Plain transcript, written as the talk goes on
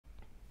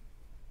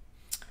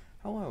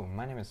Hello,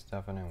 my name is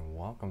Stefan and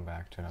welcome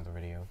back to another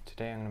video.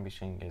 Today I'm going to be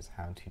showing you guys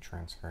how to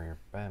transfer your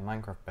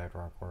Minecraft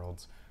Bedrock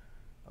worlds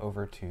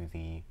over to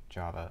the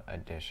Java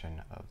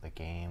edition of the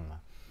game.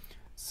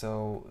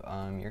 So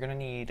you're going to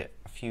need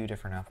a few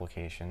different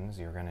applications.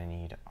 You're going to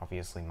need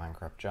obviously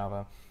Minecraft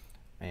Java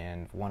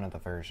and one of the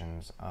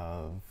versions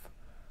of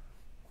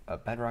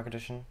Bedrock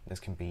edition.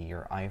 This can be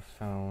your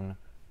iPhone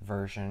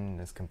version,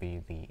 this can be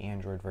the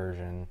Android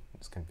version,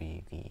 this can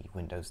be the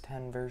Windows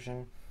 10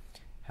 version.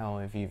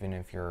 Hell, even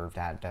if you're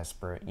that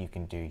desperate, you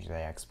can do the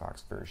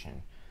Xbox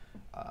version.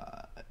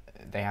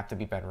 They have to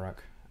be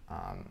Bedrock.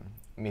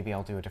 Maybe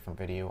I'll do a different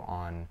video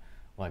on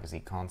Legacy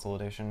console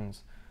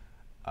editions,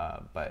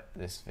 but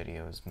this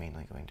video is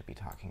mainly going to be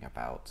talking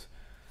about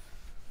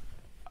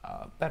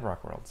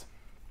Bedrock worlds.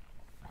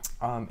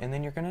 And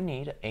then you're going to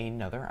need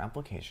another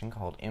application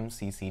called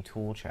MCC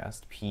Tool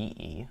Chest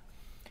PE.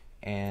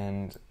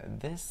 And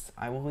this,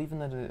 I will leave in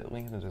the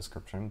link in the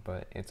description,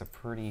 but it's a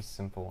pretty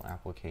simple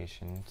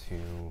application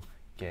to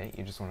get.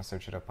 You just want to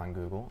search it up on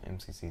Google,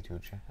 MCC Tool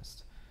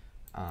Chest.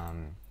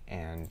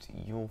 And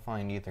you'll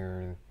find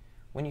either,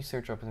 when you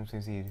search up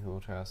MCC Tool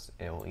Chest,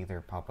 it'll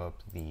either pop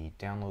up the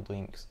download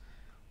links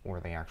or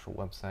the actual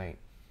website.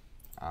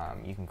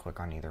 You can click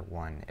on either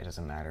one, it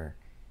doesn't matter.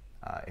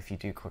 If you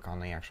do click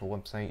on the actual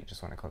website, you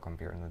just want to click on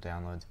Beer in the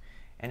Downloads,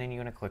 and then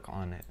you're going to click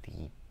on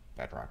the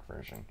Bedrock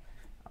version.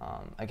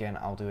 Again,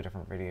 I'll do a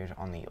different video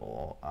on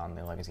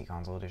the Legacy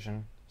Console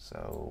Edition,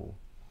 so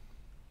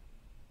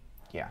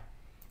yeah.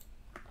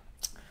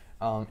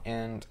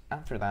 And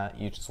after that,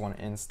 you just want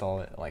to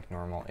install it like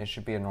normal. It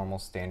should be a normal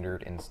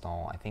standard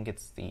install. I think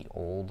it's the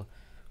old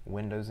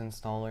Windows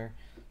installer,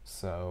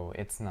 so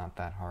it's not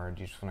that hard.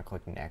 You just want to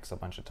click next a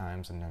bunch of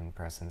times and then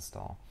press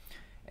install.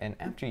 And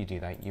after you do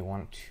that, you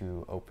want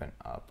to open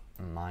up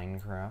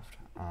Minecraft.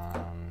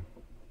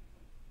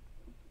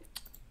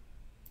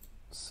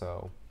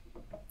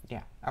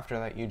 Yeah, after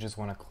that you just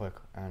want to click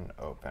and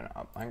open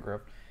up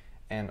Minecraft,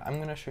 and I'm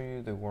going to show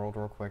you the world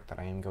real quick that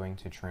I am going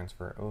to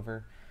transfer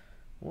over.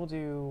 We'll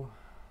do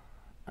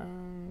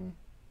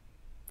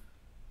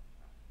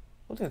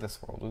this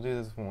world. We'll do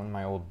this one of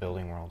my old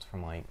building worlds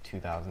from like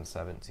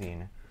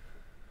 2017.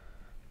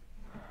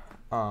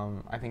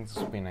 I think this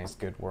would be a nice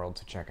good world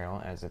to check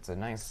out, as it's a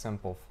nice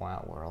simple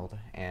flat world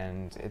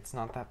and it's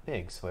not that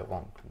big, so it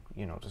won't,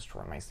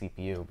 destroy my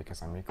CPU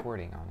because I'm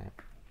recording on it.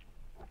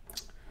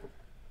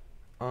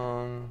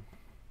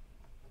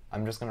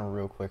 I'm just going to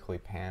real quickly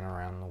pan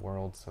around the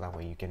world so that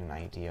way you get an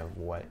idea of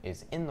what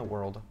is in the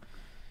world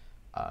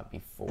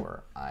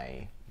before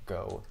I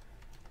go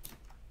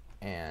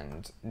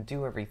and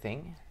do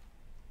everything.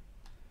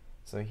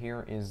 So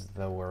here is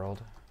the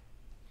world.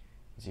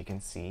 As you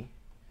can see,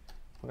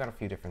 we got a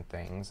few different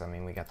things. I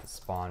mean, we got the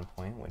spawn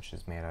point, which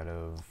is made out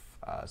of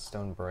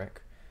stone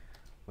brick.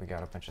 We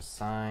got a bunch of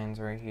signs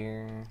right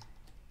here,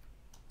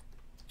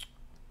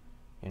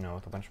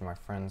 with a bunch of my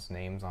friends'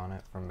 names on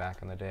it from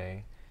back in the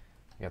day.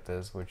 We got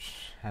this,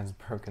 which has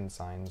broken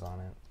signs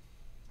on it.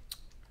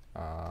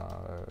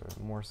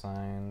 More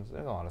signs.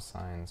 There's a lot of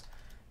signs.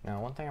 Now,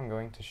 one thing I'm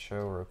going to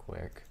show real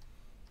quick,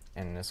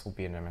 and this will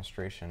be a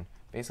demonstration.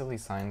 Basically,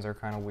 signs are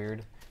kind of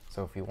weird,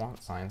 so if you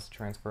want signs to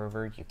transfer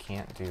over, you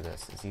can't do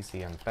this. As you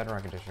see on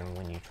Bedrock Edition,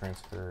 when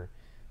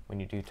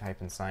you do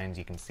type in signs,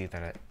 you can see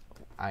that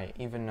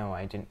even though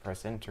I didn't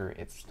press enter,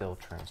 it's still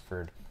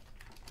transferred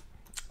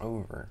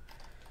over.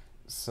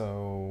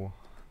 So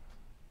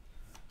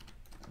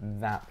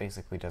that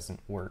basically doesn't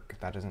work.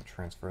 That doesn't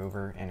transfer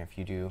over, and if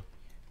you do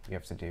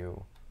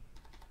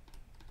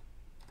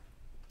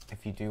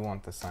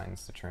want the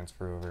signs to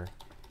transfer over,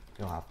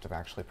 you'll have to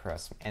actually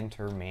press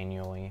enter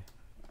manually.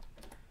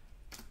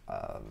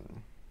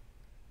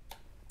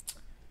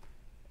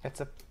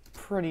 It's a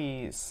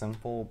pretty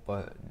simple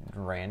but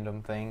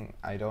random thing.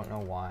 I don't know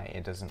why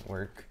it doesn't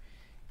work.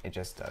 It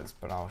just does,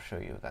 but I'll show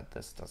you that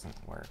this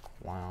doesn't work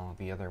while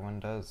the other one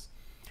does.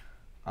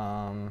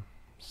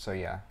 So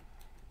yeah,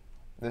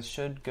 this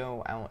should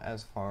go out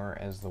as far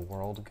as the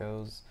world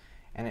goes,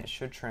 and it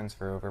should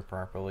transfer over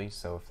properly.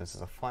 So if this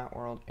is a flat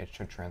world, it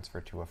should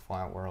transfer to a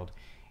flat world.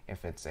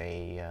 If it's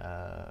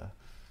a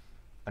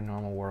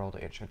normal world,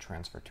 it should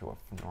transfer to a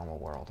normal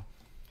world.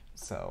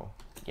 So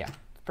yeah,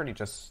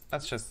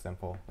 that's just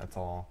simple. That's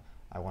all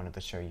I wanted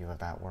to show you of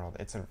that world.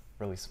 It's a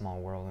really small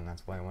world, and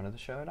that's why I wanted to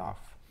show it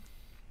off.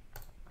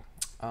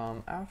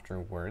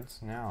 Afterwards,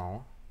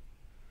 now,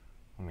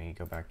 let me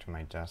go back to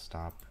my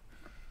desktop.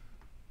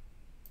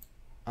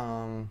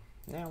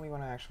 Now we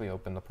want to actually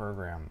open the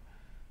program.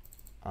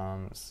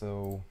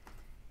 So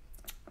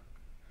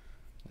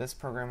this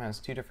program has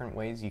two different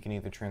ways. You can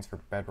either transfer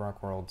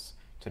Bedrock worlds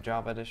to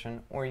Java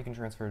Edition, or you can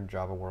transfer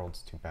Java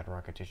worlds to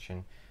Bedrock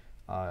Edition.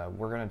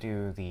 We're going to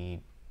do the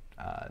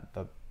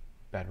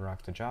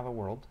Bedrock to Java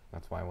world.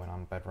 That's why I went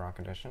on Bedrock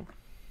Edition.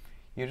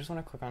 You just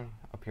want to click on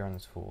up here on the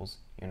tools.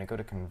 You're going to go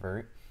to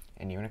convert,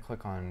 and you want to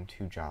click on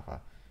to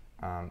Java.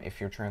 If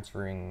you're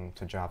transferring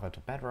to Java to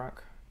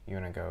Bedrock, you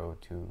want to go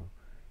to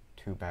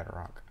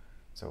Bedrock.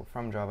 So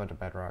from Java to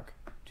Bedrock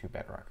to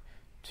Bedrock,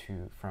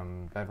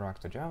 from Bedrock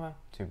to Java,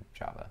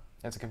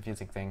 It's a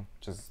confusing thing,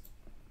 just,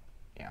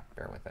 yeah,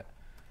 bear with it.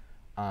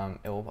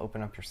 It will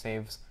open up your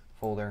saves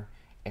folder.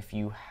 If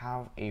you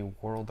have a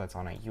world that's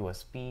on a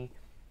USB,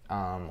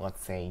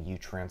 let's say you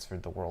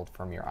transferred the world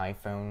from your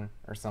iPhone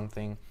or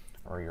something,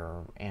 or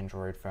your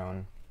Android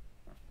phone,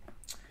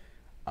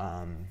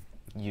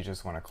 you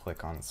just want to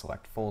click on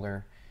select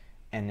folder,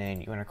 and then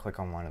you want to click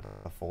on one of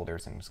the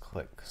folders and just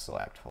click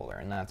select folder,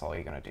 and that's all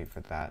you're going to do for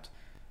that.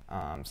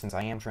 Since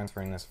I am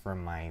transferring this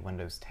from my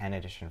Windows 10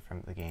 edition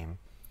from the game,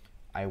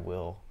 I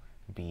will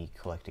be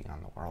clicking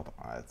on the world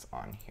that's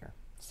on here.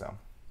 So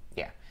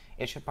yeah,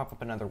 it should pop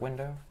up another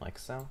window like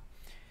so,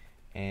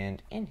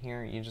 and in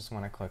here you just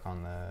want to click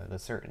on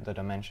the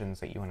dimensions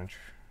that you want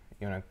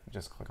to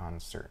just click on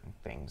certain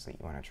things that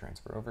you want to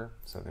transfer over.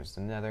 So there's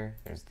the nether,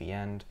 there's the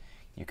end.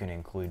 You can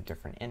include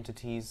different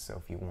entities,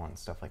 so if you want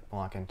stuff like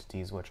block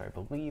entities, which I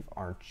believe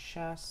are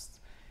chests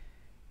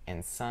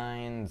and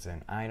signs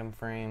and item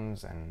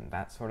frames and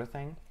that sort of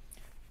thing,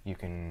 you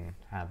can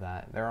have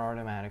that. They're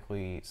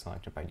automatically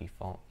selected by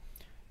default.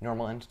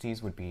 Normal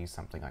entities would be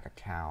something like a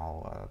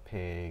cow, a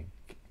pig,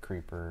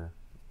 creeper,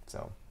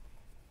 so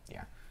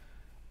yeah.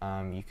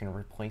 You can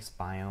replace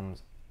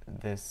biomes.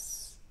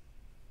 This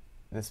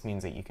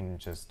means that you can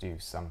just do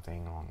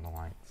something along the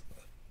lines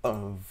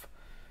of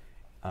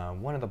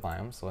one of the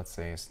biomes, so let's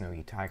say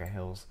snowy taiga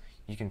hills,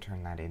 you can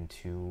turn that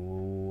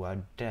into a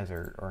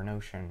desert or an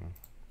ocean,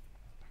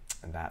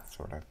 that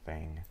sort of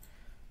thing.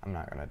 I'm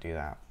not going to do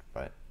that,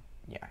 but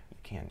yeah, you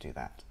can do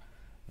that.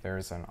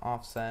 There's an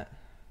offset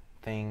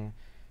thing,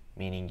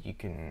 meaning you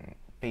can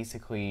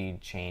basically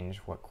change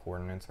what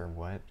coordinates are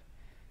what.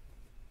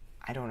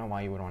 I don't know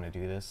why you would want to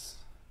do this,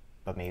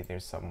 but maybe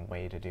there's some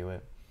way to do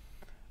it.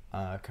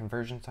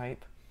 Conversion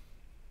type.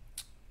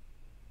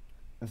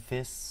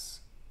 This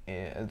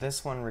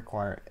one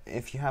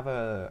if you have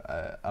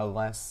a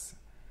less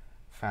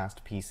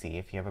fast PC,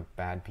 if you have a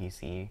bad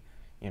PC,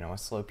 a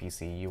slow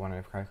PC, you want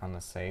to click on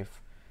the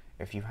safe.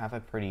 If you have a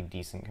pretty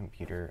decent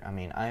computer, I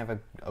mean, I have a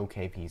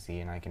okay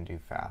PC and I can do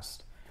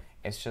fast.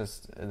 It's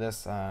just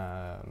this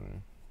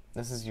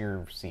is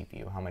your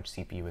CPU, how much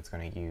CPU it's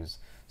going to use.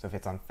 So if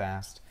it's on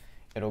fast,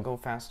 it'll go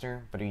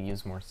faster, but it'll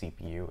use more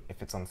CPU.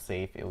 If it's on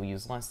safe, it'll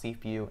use less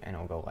CPU and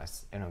it'll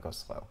go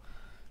slow.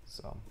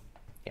 So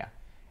yeah.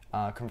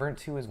 Convert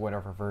to is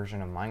whatever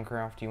version of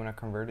Minecraft you want to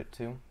convert it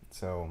to.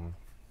 So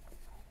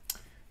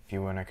if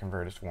you want to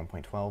convert it to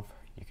 1.12,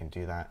 you can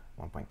do that.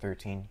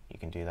 1.13, you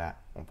can do that.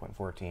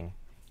 1.14,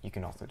 you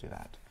can also do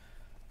that.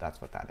 That's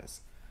what that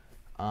is.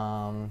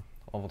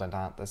 Level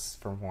dot, this is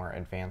for more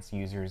advanced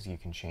users. You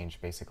can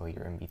change basically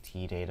your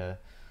MBT data,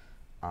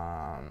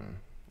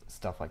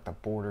 stuff like the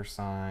border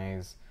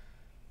size,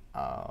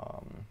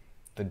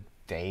 the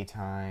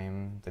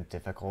daytime, the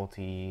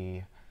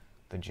difficulty,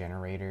 the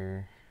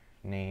generator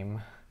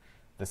name,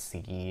 the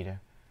seed,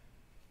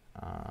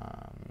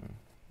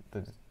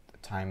 the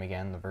time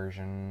again, the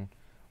version,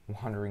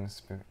 wandering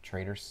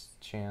trader's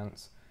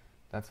chance.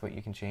 That's what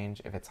you can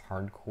change. If it's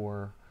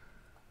hardcore,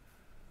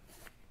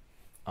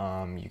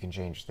 you can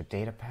change the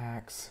data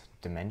packs,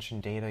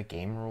 dimension data,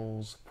 game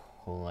rules,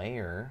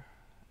 player,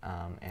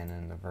 and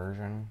then the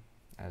version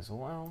as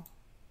well.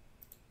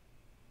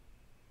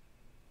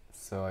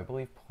 So I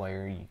believe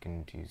player, you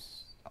can do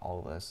all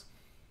of this.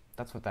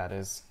 That's what that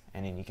is.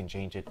 And then you can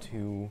change it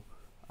to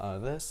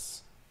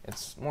this.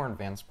 It's more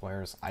advanced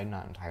players. I'm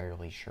not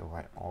entirely sure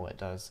what all it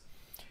does.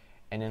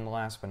 And then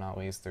last but not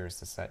least, there's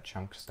the set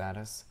chunk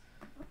status.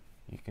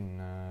 You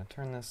can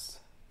turn this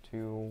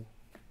to,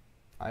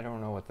 I don't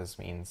know what this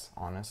means,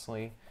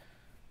 honestly.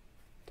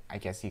 I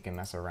guess you can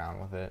mess around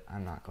with it.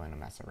 I'm not going to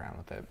mess around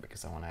with it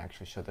because I want to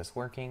actually show this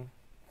working.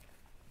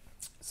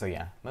 So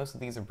yeah, most of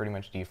these are pretty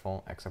much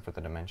default, except for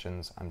the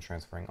dimensions. I'm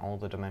transferring all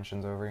the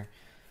dimensions over,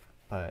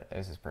 but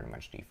this is pretty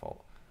much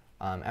default.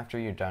 After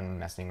you're done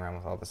messing around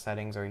with all the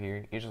settings over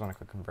here, you just want to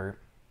click convert.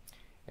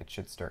 It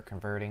should start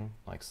converting,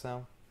 like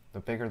so. The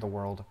bigger the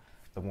world,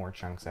 the more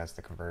chunks it has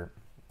to convert.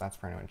 That's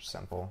pretty much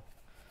simple.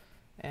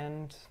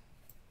 And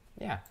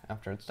yeah,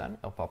 after it's done,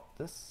 it'll pop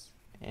this,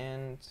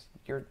 and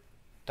you're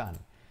done.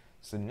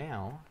 So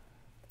now,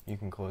 you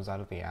can close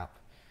out of the app,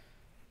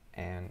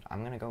 and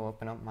I'm going to go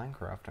open up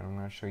Minecraft, and I'm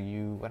going to show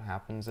you what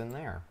happens in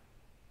there.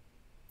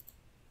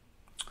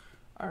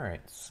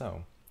 Alright,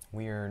 so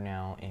we are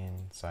now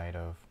inside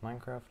of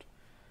Minecraft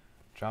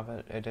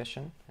Java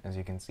Edition, as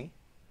you can see.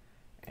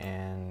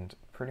 And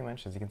pretty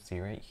much as you can see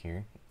right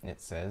here, it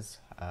says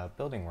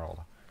building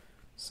world.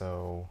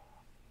 So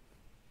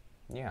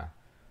yeah,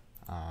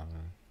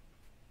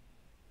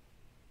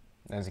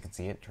 as you can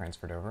see, it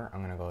transferred over. I'm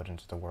going to go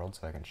into the world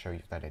so I can show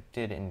you that it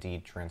did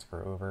indeed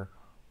transfer over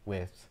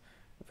with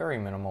very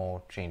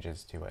minimal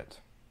changes to it.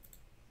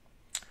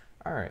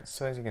 Alright,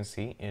 so as you can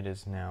see, it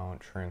is now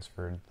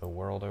transferred the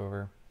world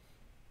over.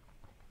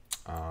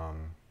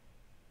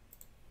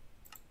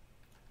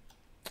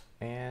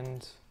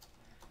 And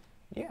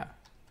yeah,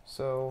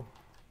 so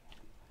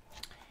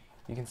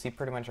you can see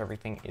pretty much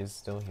everything is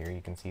still here.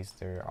 You can see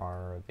there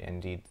are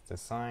indeed the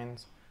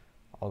signs,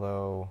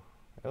 although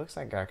it looks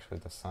like actually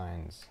the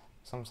signs,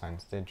 some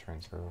signs did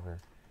transfer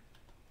over.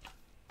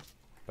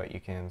 but you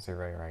can see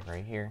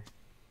right here,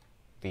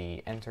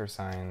 the enter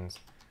signs,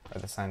 or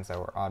the signs that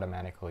were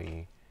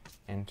automatically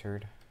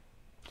entered,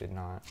 did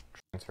not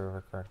transfer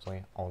over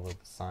correctly, although the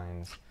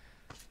signs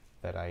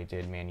that I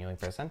did manually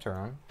press enter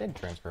on did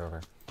transfer over.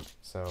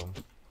 So,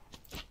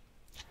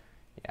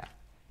 yeah.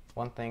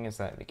 One thing is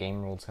that the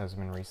game rules has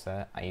been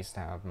reset. I used to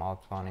have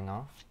mob spawning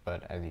off,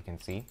 but as you can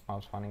see,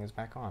 mob spawning is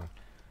back on.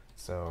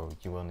 So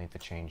you will need to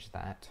change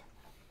that.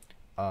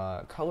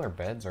 Color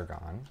beds are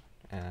gone.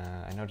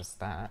 I noticed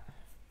that.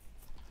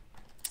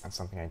 That's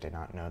something I did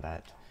not know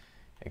that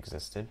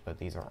existed, but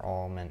these are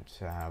all meant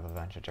to have a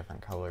bunch of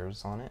different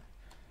colors on it.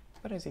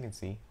 But as you can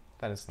see,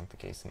 that is not the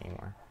case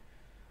anymore.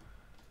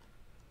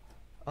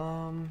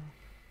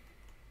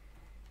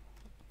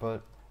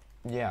 But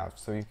yeah,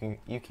 so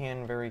you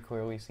can very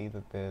clearly see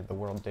that the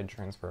world did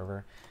transfer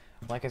over.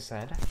 Like I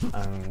said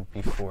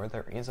before,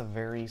 there is a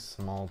very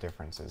small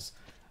differences.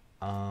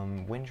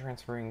 When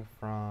transferring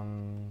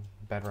from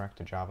Bedrock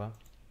to Java,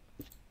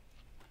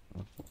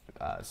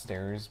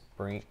 stairs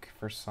break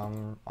for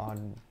some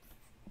odd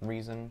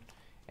reason,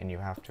 and you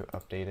have to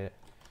update it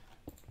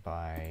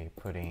by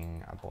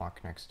putting a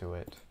block next to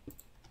it,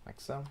 like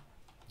so.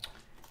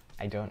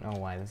 I don't know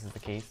why this is the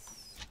case.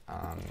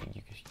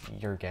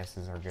 Your guess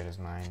is as good as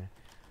mine,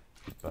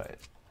 but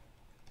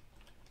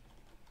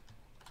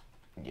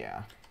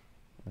yeah,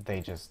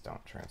 they just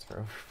don't transfer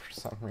over for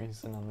some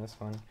reason on this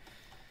one,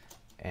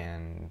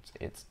 and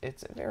it's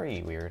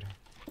very weird.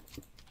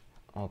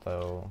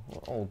 Although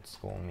old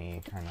school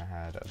me kind of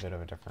had a bit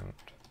of a different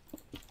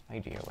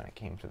idea when it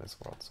came to this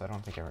world, so I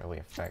don't think it really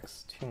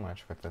affects too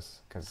much with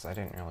this, because I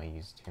didn't really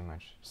use too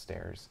much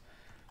stairs.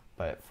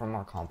 But for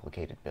more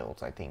complicated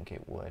builds, I think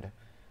it would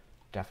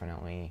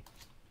definitely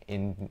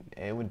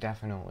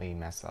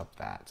mess up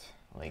that.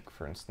 Like,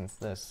 for instance,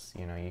 this,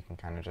 you know, you can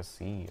kind of just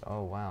see,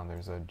 oh wow,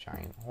 there's a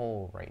giant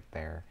hole right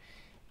there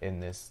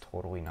in this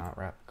totally not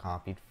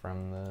copied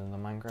from the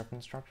Minecraft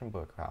instruction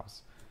book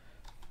house.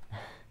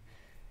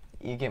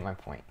 You get my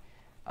point.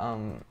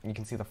 You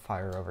can see the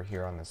fire over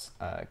here on this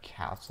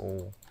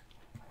castle,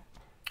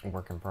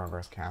 work in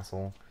progress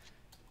castle,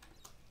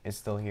 is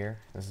still here.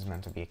 This is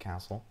meant to be a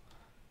castle.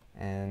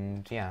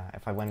 And yeah,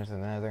 if I went into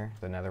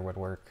the nether would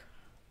work.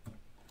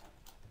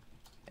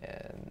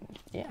 And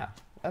yeah,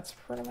 that's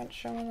pretty much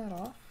showing that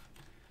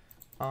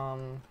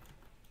off.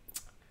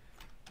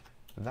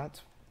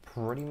 That's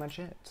pretty much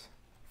it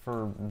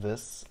for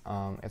this.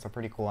 It's a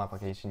pretty cool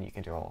application. You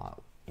can do a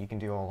lot. You can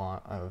do a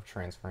lot of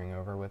transferring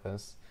over with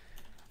this.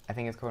 I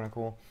think it's kind of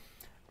cool.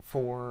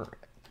 For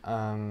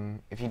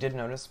if you did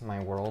notice,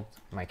 my world,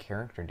 my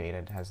character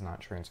data has not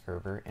transferred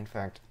over. In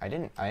fact, I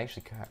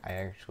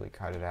actually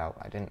cut it out.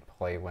 I didn't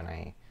play when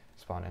I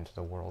spawned into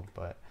the world,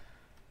 but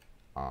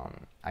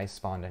I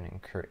spawned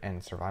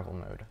in survival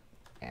mode,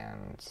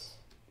 and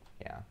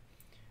yeah,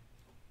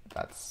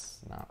 that's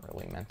not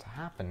really meant to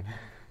happen.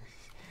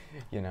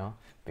 You know,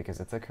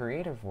 because it's a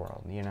creative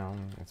world. You know,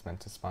 it's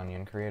meant to spawn you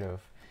in creative.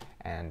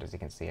 And as you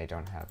can see, I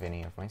don't have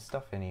any of my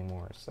stuff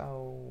anymore,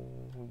 so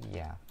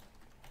yeah.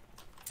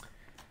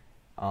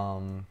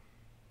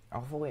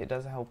 Hopefully it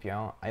does help you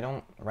out. I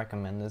don't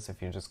recommend this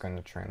if you're just going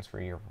to transfer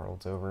your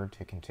worlds over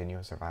to continue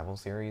a survival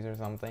series or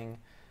something.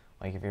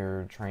 Like if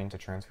you're trying to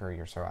transfer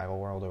your survival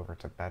world over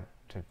to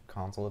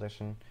console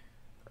edition,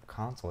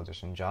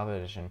 Java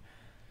edition,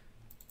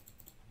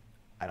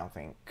 I don't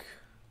think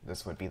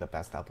this would be the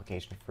best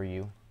application for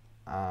you.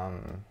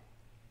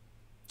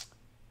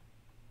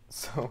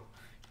 So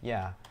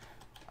yeah.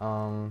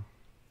 Oh,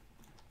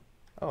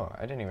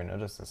 I didn't even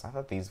notice this. I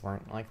thought these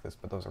weren't like this,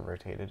 but those are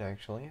rotated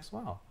actually as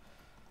well.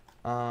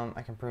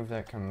 I can prove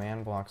that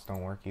command blocks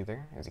don't work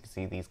either. As you can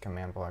see, these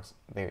command blocks,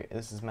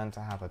 this is meant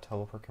to have a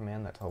teleport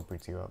command that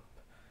teleports you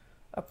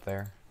up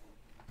there.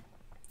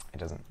 It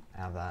doesn't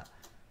have that.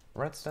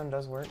 Redstone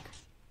does work,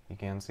 you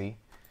can see.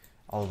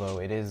 Although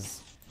it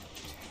is,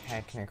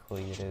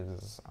 technically it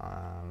is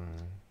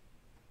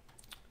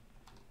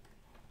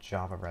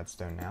Java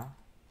Redstone now.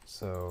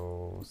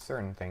 So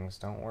certain things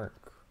don't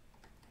work.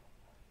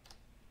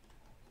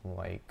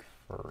 Like,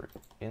 for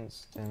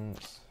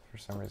instance, for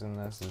some reason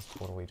this is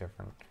totally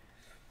different.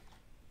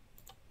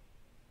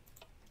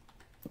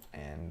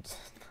 And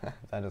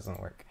that doesn't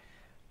work.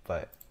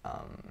 But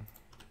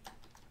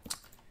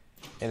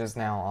it is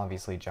now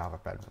obviously Java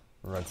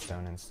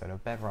Redstone instead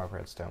of Bedrock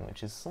Redstone,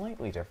 which is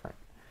slightly different.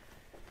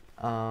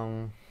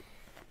 I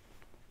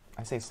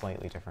say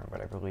slightly different, but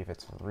I believe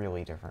it's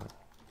really different.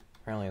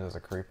 Apparently there's a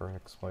creeper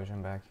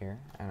explosion back here,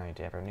 and I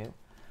never knew.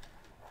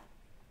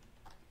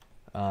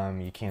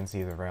 You can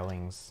see the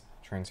railings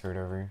transferred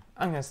over.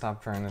 I'm gonna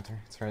stop trying to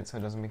transfer it so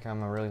it doesn't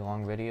become a really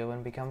long video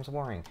and becomes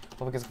boring.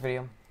 Hope it gets a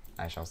video.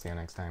 I shall see you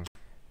next time.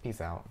 Peace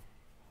out.